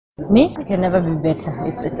Me? I can never be better.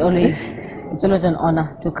 It's always an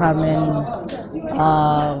honor to come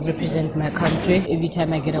and represent my country. Every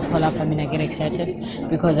time I get a call up, I get excited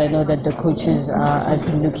because I know that the coaches have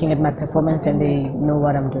been looking at my performance and they know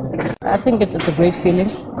what I'm doing. I think it's a great feeling.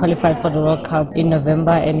 Qualified for the World Cup in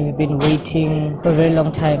November, and we've been waiting for a very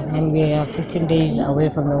long time, and we are 15 days away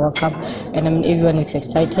from the World Cup, and everyone is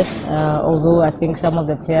excited. Although I think some of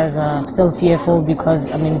the players are still fearful because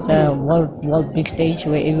it's a world big stage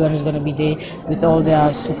where everyone is going to be there with all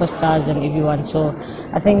their superstars and everyone. So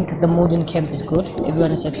I think the mood in camp is good.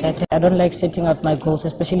 Everyone is excited. I don't like setting out my goals,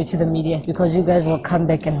 especially to the media, because you guys will come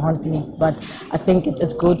back and haunt me. But I think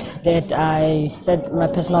it's good that I set my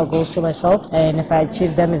personal goals to myself, and if I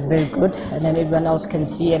achieve them, it's very good, and then everyone else can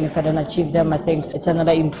see. And if I don't achieve them, I think it's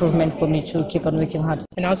another improvement for me to keep on working hard.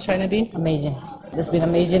 And how's China been? Amazing. It's been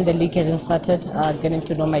amazing. The league hasn't started. Getting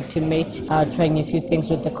to know my teammates, trying a few things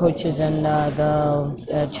with the coaches and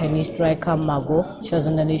the Chinese striker Margot. She was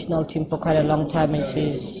in the national team for quite a long time, and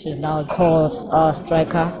she's now a core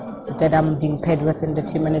striker that I'm being paired with in the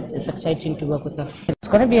team, and it's exciting to work with her. It's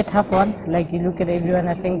going to be a tough one. Like, you look at everyone,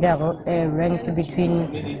 I think they're ranked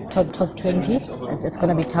between top 20. It's going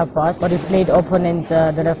to be tough for us. But we played opponents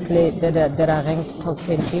that are ranked top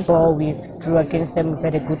 20. So we drew against them, we've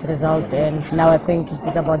had a good result, and now I think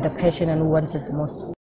it's about the passion and who wants it the most.